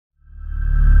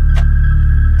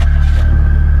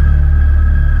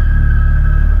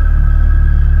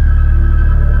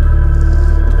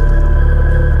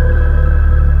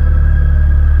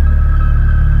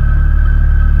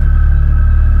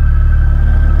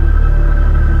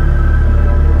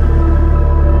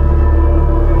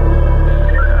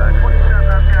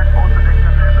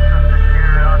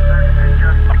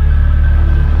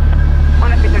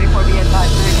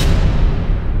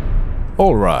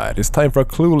Alright, it's time for a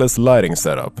clueless lighting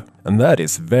setup, and that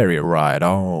is very right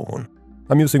on.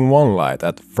 I'm using one light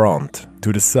at the front,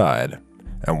 to the side,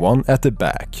 and one at the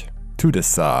back, to the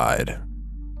side.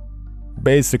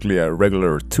 Basically a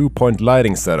regular 2-point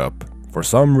lighting setup, for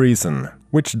some reason,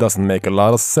 which doesn't make a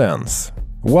lot of sense.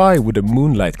 Why would the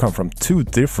moonlight come from 2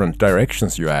 different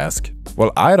directions, you ask?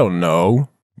 Well, I don't know.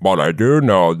 But I do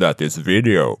know that this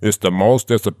video is the most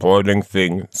disappointing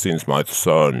thing since my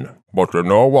son. But you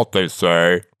know what they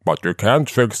say, but you can't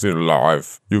fix in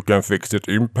life, you can fix it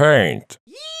in paint.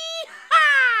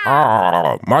 Yeehaw!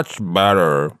 Ah, much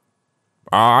better.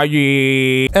 Ah,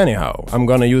 yeah. Anyhow, I'm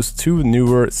gonna use 2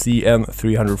 Neewer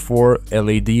CN-304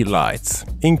 LED lights,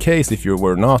 in case if you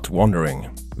were not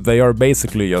wondering. They are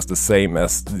basically just the same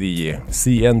as the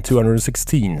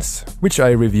CN-216s, which I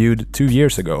reviewed 2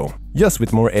 years ago, just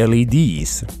with more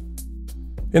LEDs.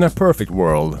 In a perfect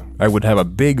world, I would have a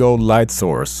big old light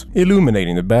source,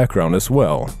 illuminating the background as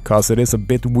well, cause it is a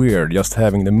bit weird just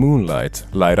having the moonlight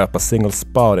light up a single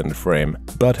spot in the frame,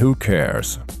 but who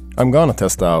cares? I'm gonna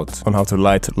test out on how to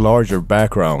light larger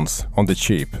backgrounds on the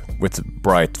cheap, with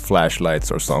bright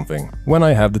flashlights or something, when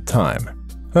I have the time.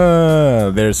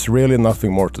 There's really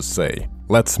nothing more to say.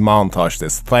 Let's montage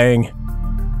this thing.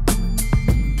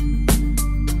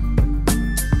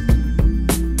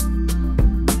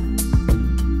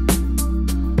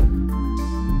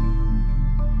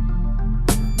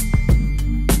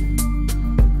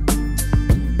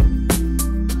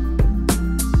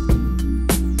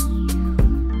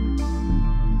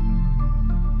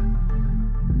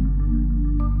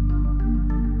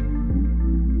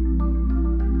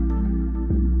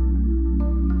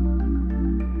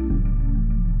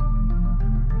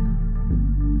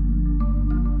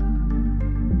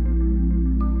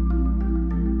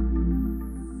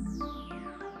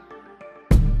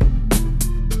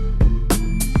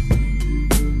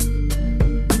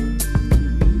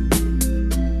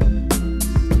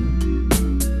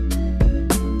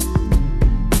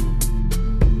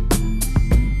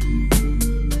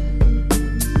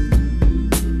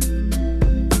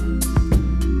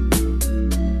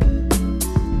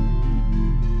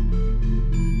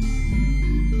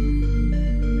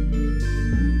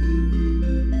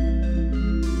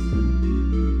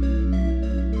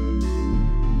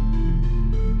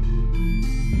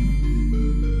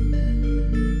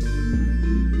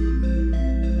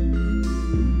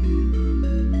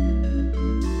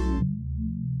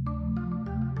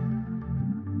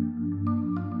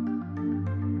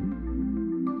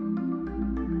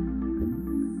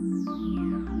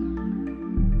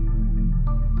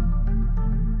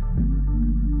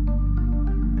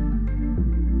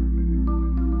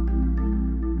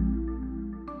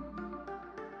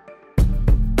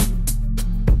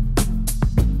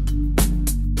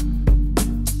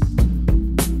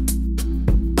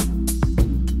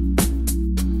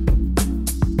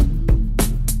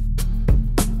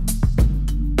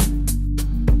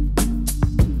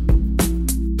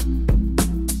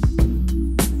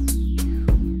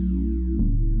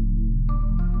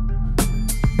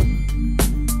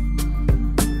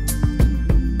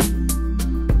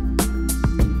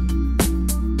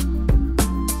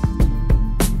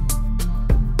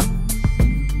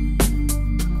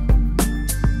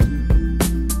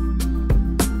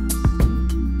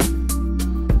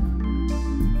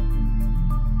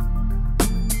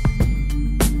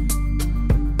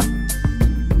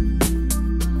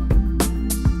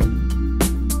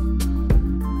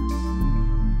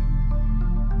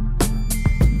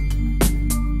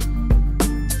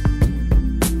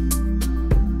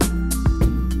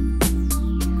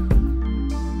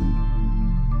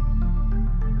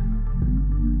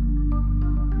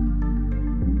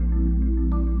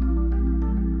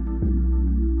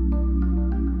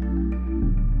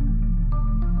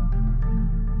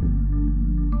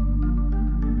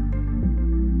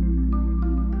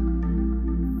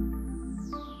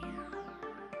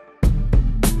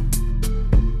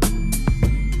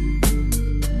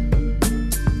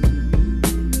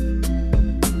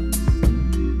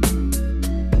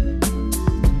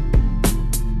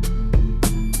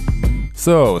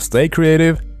 So, stay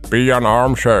creative, be an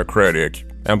armchair critic,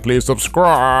 and please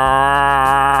subscribe!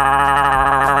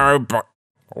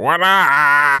 What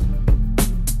up?